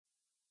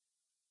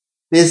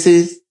This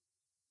is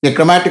a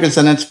grammatical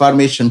sentence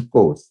formation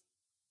course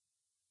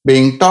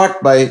being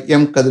taught by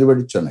M.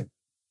 Kadrivadi Chennai.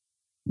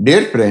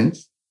 Dear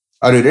friends,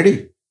 are you ready?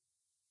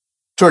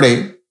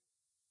 Today,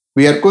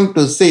 we are going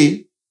to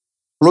see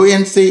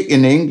Fluency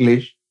in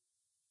English,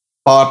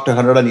 part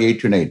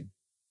 189.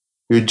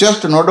 You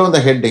just note down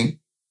the heading,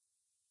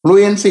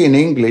 Fluency in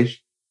English,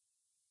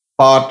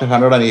 part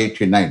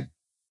 189.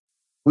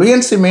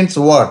 Fluency means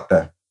what?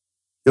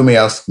 You may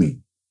ask me.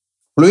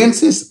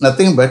 Fluency is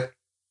nothing but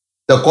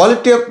the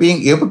quality of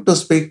being able to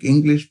speak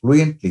English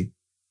fluently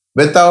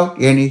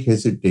without any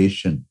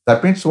hesitation.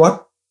 That means what?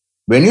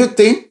 When you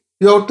think,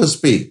 you have to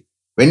speak.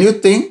 When you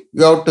think,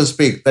 you have to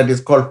speak. That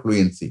is called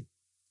fluency.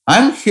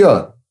 I'm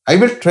here. I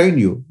will train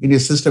you in a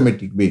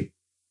systematic way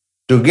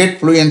to get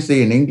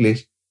fluency in English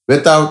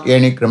without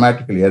any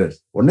grammatical errors.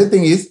 Only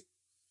thing is,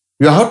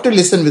 you have to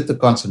listen with the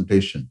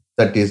concentration.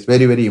 That is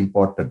very, very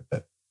important.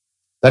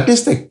 That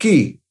is the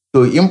key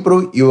to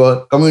improve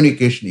your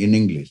communication in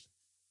English.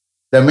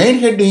 The main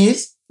heading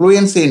is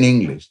Fluency in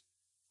English,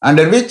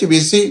 under which we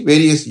see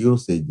various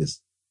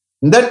usages.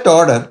 In that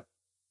order,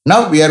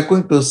 now we are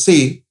going to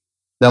see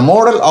the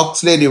modal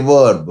auxiliary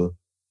verb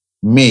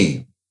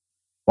may.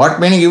 What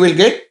meaning you will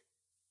get?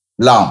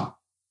 Long.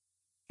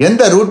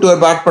 எந்த root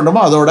verb add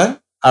பண்றோமோ அதோட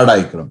add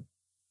ஆயிக்கிறோம்.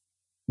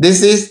 This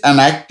is an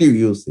active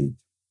usage.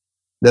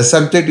 The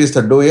subject is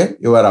the doer,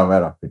 you are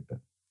aware of it.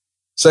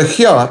 So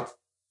here,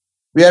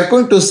 we are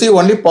going to see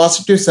only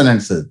positive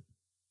sentences.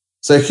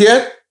 So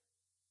here,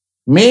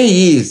 may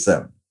is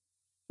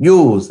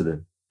used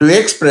to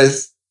express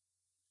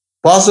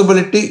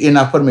possibility in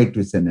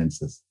affirmative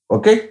sentences.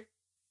 Okay?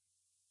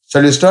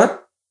 Shall we start?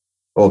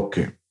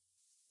 Okay.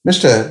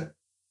 Mr.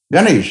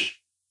 Ganesh,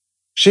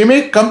 she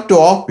may come to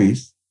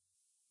office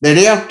the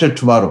day after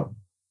tomorrow.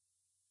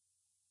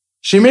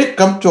 She may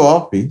come to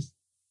office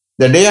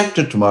the day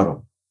after tomorrow.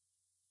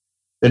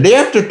 The day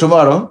after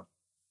tomorrow,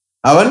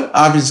 அவள்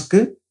ஆபீஸ்க்கு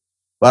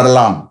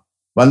வரலாம்.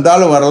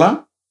 வந்தாலும் வரலாம்,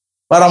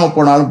 வராம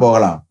போனாலும்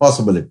போகலாம்.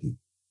 Possibility.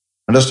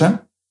 Understand?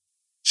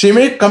 She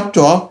may come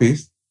to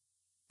office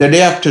the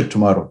day after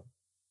tomorrow.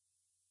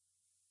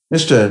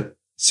 Mr.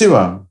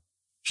 Siva,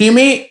 he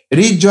may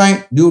rejoin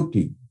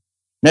duty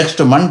next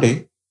Monday,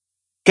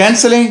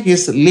 cancelling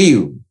his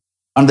leave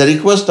on the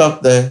request of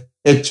the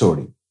HOD.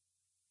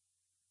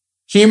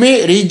 He may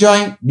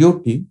rejoin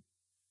duty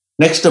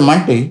next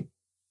Monday,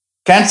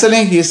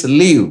 cancelling his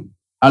leave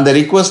on the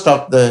request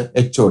of the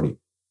HOD.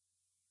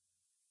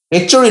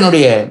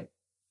 HOD-னுடைய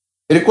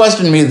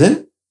ரிக்வெஸ்டின் மீது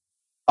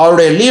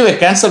அவருடைய லீவை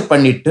cancel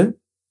பண்ணிட்டு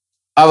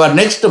அவர்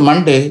next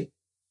Monday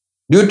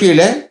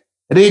டியூட்டியில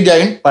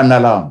rejoin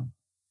பண்ணலாம்.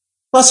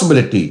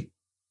 Possibility.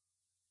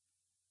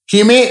 He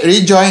may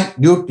rejoin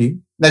duty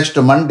next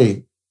Monday,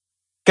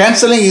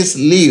 cancelling his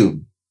leave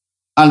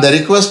on the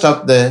request of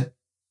the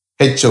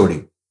HOD.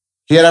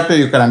 Hereafter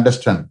you can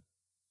understand.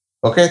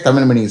 Okay,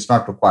 Tamil meaning is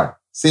not required.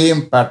 Same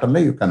pattern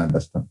you can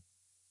understand.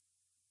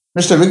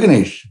 Mr.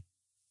 Vignesh,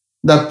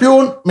 the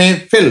peon may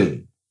fill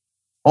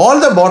all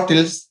the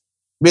bottles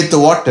with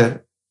water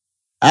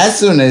as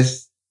soon as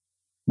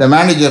the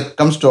manager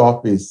comes to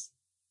office.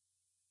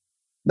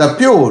 The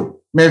peon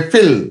may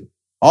fill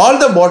all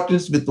the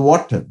bottles with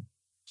water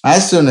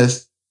as soon as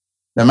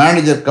the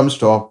manager comes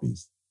to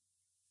office.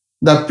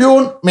 The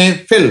peon may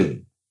fill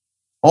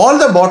all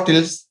the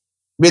bottles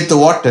with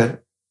water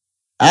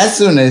as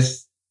soon as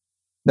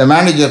the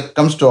manager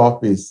comes to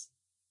office.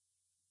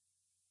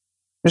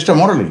 Mr.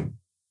 Morley,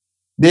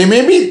 they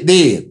may be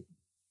there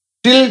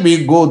till we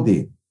go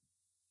there.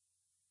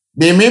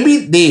 They may be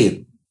there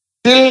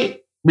till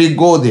we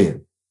go there.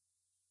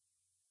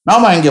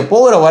 நாம அங்கே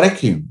போகிற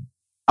வரைக்கும்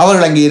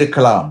அவர்கள் அங்கே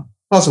இருக்கலாம்.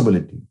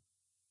 Possibility.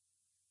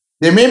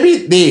 They may be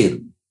there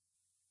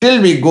till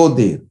we go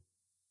there.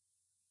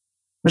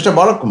 Mr.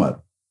 Balakumar,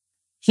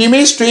 he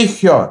may stay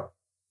here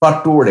for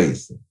 2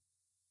 days.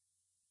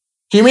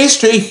 He may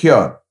stay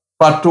here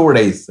for 2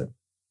 days.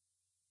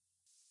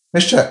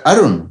 Mr.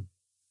 Arun,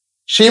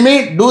 she may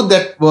do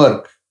that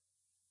work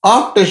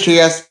after she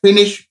has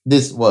finished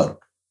this work.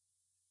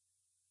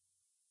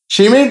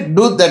 She may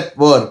do that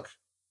work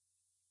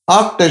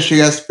after she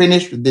has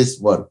finished this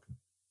work.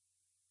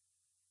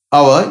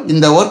 அவ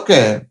இந்த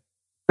ஒர்க்கை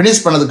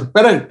finish பண்ணதுக்கு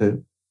பிறகு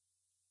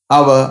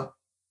அவ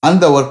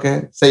அந்த ஒர்க்கை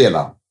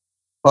செய்யலாம்.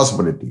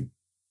 Possibility.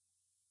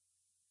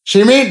 She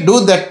may do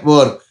that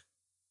work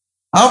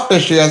after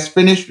she has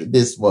finished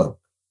this work.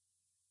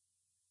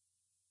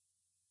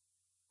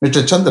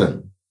 Mr. Chandran,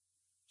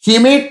 he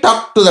may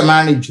talk to the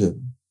manager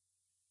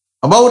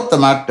about the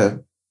matter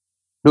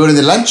during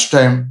the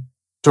lunchtime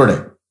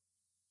today.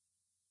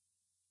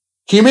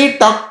 He may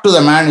talk to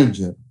the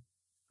manager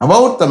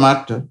about the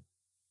matter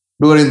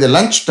during the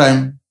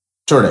lunchtime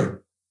today.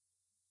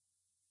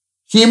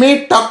 He may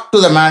talk to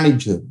the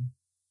manager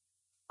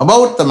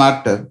about the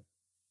matter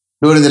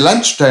during the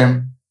lunchtime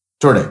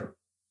today.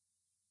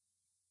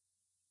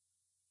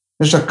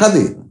 Mr.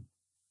 Kadir,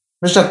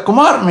 Mr.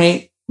 Kumar may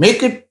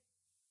make it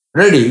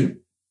ready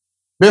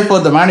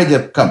before the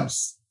manager comes.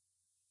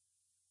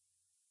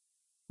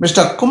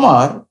 Mr.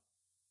 Kumar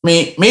may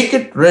make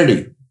it ready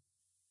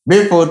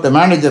before the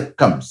manager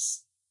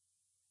comes.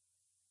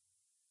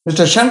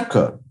 Mr.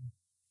 Shankar,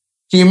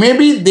 he may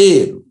be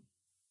there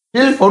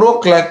till 4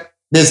 o'clock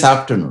this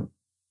afternoon.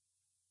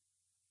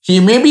 He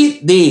may be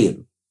there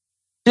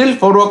till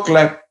 4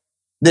 o'clock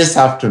this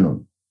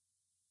afternoon.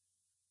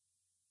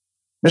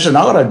 Mr.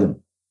 Nagarajan,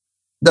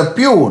 the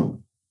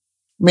peon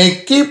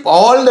may keep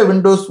all the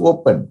windows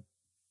open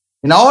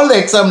in all the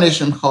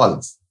examination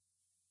halls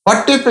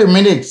 45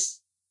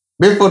 minutes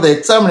before the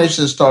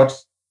examination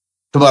starts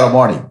tomorrow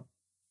morning.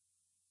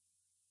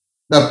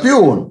 The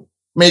peon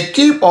may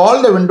keep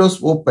all the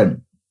windows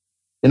open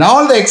in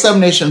all the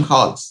examination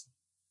halls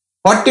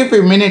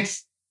 45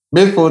 minutes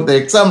before the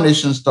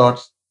examination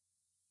starts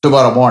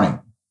tomorrow morning.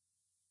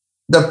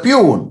 The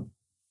peon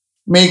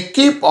may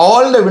keep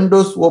all the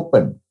windows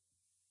open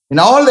in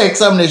all the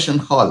examination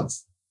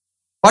halls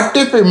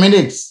 45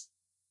 minutes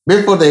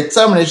before the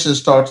examination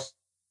starts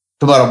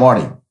tomorrow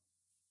morning.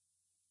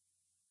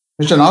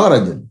 Mr.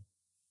 Nagarajan,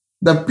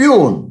 the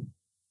peon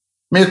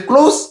may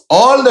close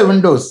all the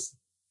windows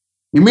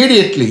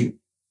immediately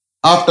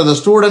after the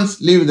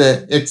students leave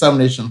the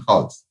examination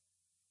halls.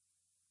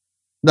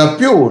 The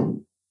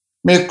peon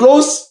may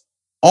close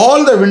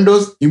all the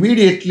windows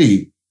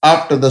immediately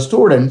after the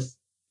students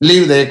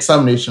leave the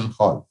examination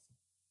hall.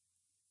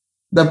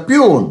 The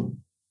peon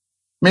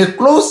may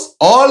close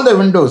all the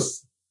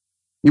windows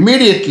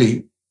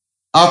immediately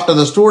after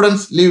the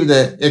students leave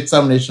the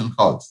examination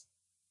halls.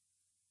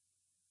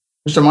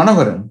 Mr.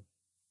 Manoharan,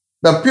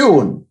 the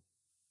peon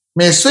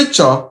may switch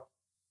off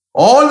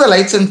all the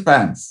lights and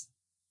fans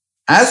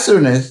as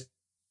soon as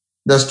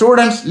the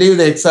students leave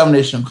the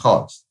examination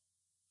halls.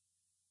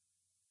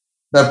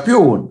 The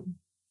peon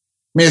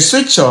may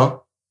switch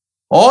off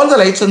all the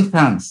lights and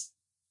fans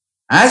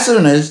as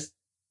soon as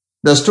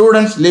the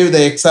students leave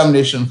the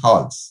examination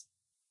halls.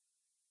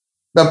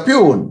 The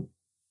peon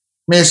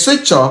may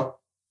switch off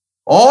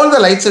all the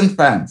lights and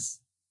fans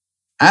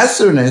as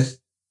soon as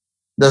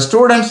the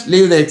students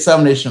leave the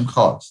examination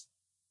halls.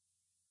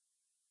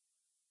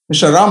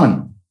 Mr.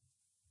 Raman,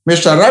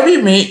 Mr.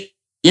 Ravi may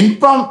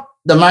inform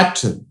the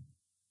matter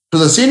to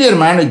the senior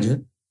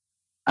manager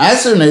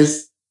as soon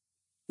as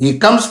he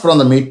comes from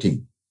the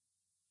meeting.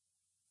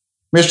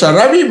 Mr.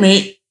 Ravi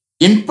may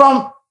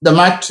inform the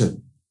matter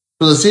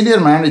to the senior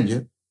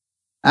manager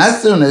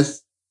as soon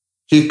as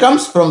he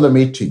comes from the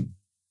meeting.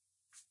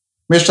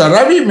 Mr.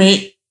 Ravi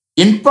may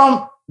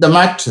inform the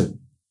matter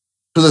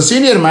to the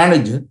senior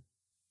manager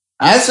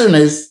as soon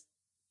as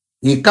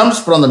he comes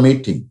from the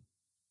meeting.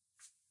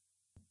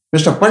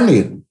 Mr.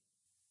 Panir,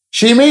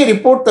 she may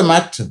report the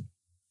matter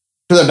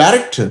to the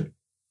director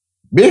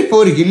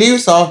before he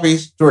leaves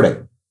office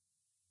today.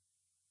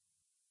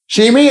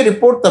 She may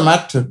report the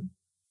matter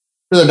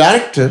to the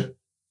director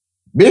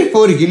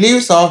before he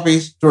leaves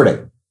office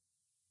today.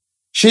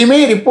 She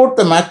may report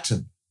the matter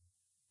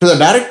to the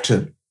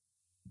director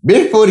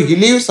before he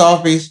leaves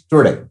office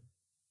today.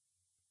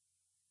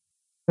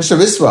 Mr.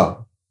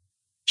 Viswa,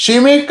 she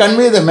may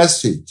convey the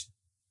message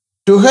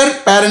to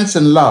her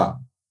parents-in-law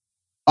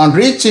on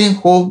reaching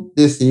home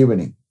this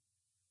evening.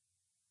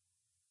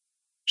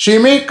 She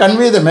may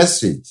convey the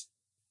message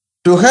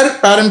to her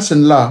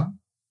parents-in-law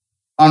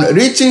on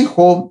reaching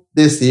home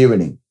this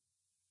evening.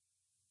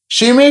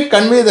 She may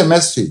convey the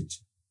message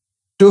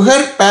to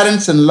her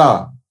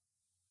parents-in-law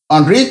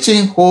on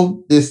reaching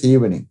home this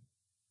evening.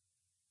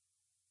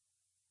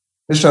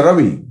 Mr.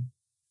 Ravi,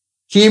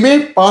 he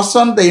may pass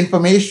on the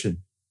information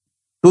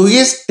to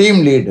his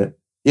team leader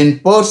in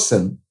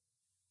person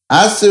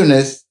as soon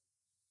as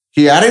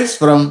he arrives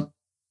from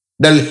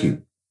Delhi.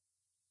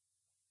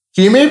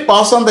 He may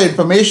pass on the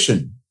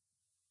information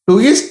to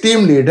his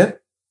team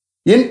leader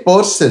in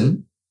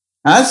person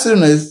as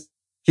soon as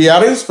he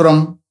arrives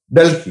from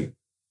Delhi.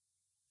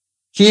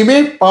 He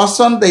may pass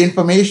on the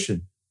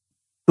information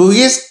to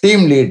his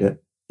team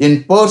leader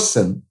in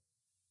person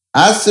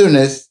as soon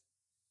as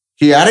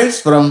he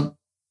arrives from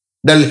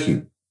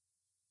Delhi.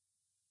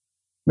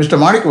 Mr.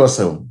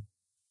 Manikvasavam,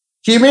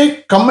 he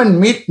may come and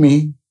meet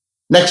me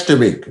next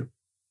week.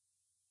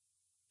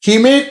 He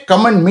may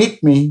come and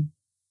meet me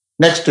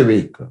next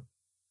week.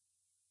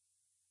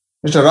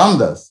 Mr.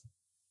 Ramdas,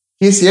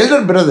 his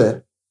elder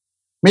brother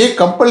may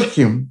compel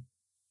him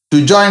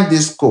to join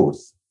this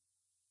course.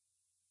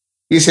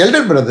 His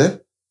elder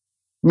brother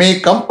may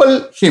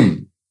compel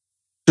him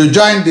to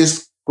join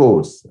this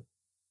course.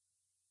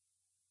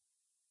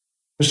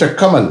 Mr.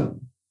 Kamal,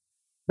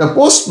 the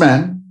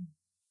postman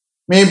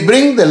may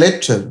bring the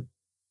letter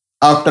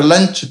after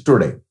lunch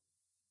today.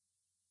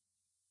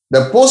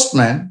 The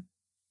postman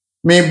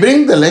may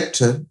bring the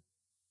letter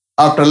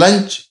after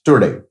lunch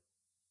today.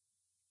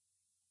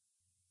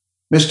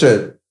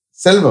 Mr.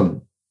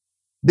 Selvam,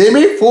 they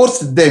may force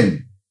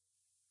them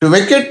to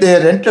vacate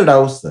their rented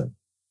house.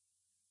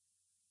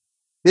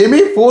 They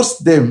may force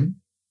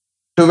them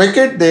to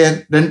vacate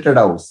their rented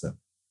house.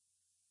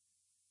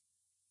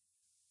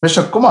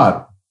 Mr.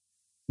 Kumar,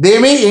 they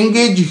may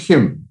engage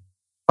him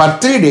for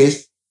 3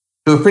 days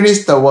to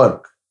finish the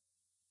work.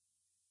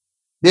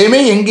 They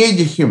may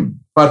engage him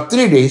for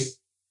 3 days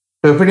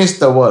to finish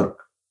the work.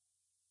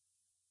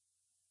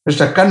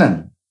 Mr.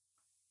 Kannan,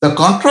 the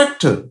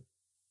contractor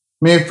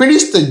may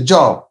finish the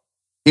job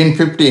in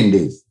 15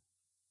 days.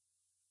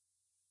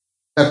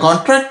 The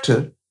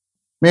contractor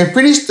may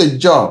finish the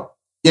job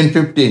in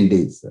 15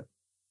 days.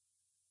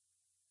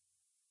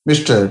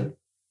 Mr.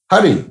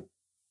 Hari,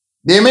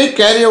 they may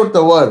carry out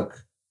the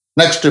work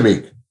next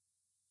week.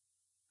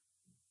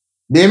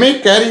 They may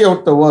carry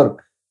out the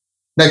work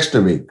next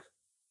week.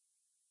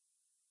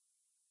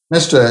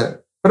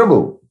 Mr.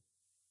 Prabhu,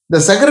 the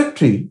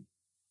secretary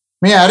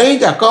may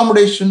arrange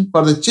accommodation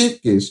for the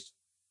chief guest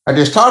at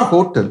a star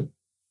hotel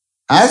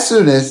as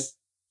soon as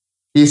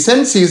he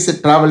sends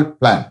his travel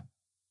plan.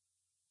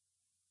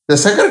 The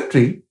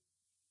secretary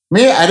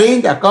may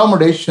arrange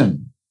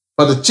accommodation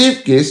for the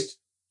chief guest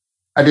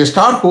at a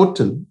star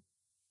hotel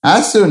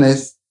as soon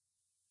as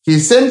he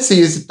sends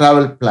his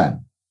travel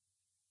plan.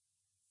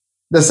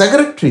 The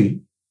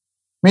secretary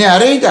may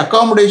arrange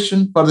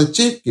accommodation for the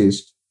chief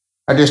guest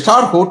at a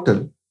star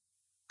hotel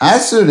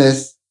as soon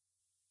as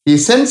he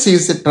sends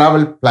his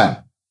travel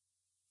plan.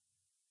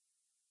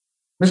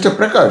 Mr.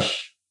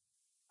 Prakash,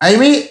 I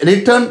may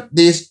return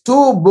these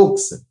two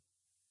books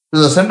to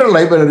the central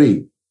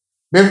library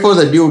before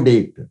the due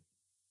date.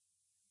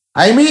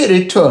 I may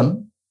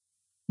return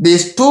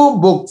these two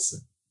books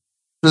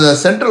to the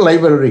central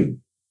library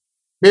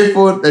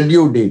before the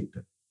due date.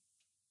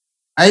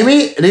 I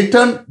may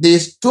return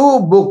these two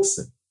books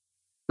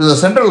to the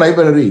central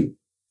library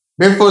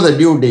before the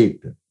due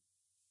date.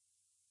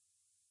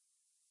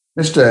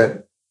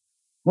 Mr.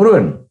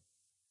 Murugan,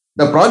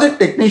 the project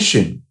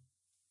technician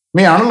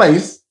may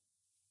analyze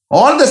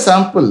all the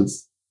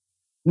samples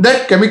in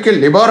that chemical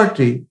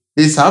laboratory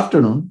this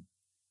afternoon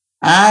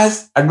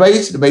as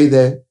advised by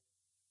the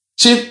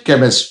chief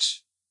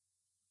chemist.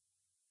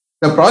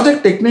 The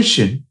project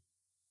technician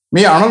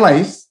may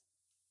analyze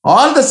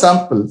all the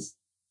samples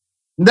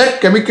in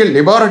that chemical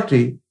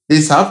laboratory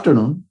this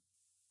afternoon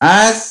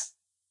as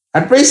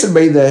advised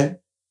by the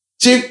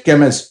chief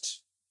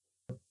chemist.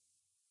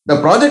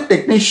 The project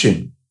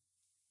technician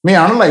may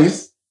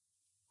analyze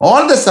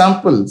all the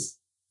samples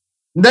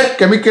in that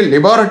chemical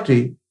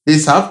laboratory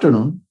this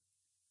afternoon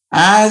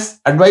as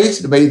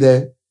advised by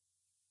the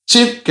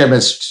chief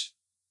chemist.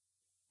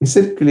 Is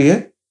it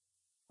clear?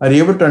 Are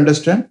you able to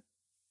understand?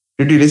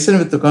 Did you listen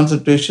with the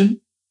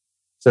concentration?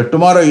 So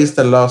tomorrow is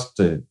the last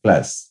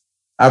class.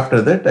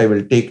 After that, I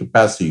will take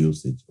passive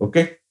usage.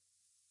 Okay?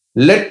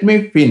 Let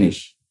me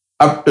finish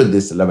up to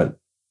this level.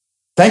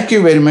 Thank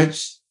you very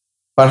much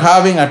for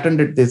having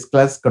attended this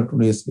class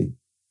continuously.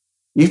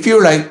 If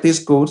you like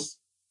this course,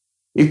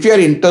 if you are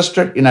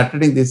interested in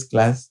attending this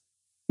class,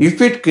 if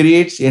it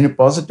creates any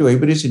positive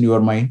vibration in your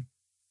mind,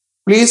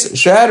 please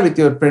share with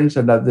your friends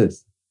and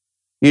others.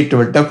 It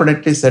will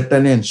definitely,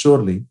 certainly and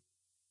surely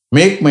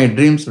make my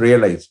dreams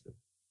realized.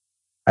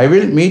 I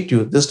will meet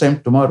you this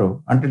time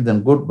tomorrow. Until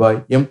then,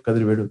 goodbye. M.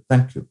 Kadrivedu.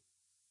 Thank you.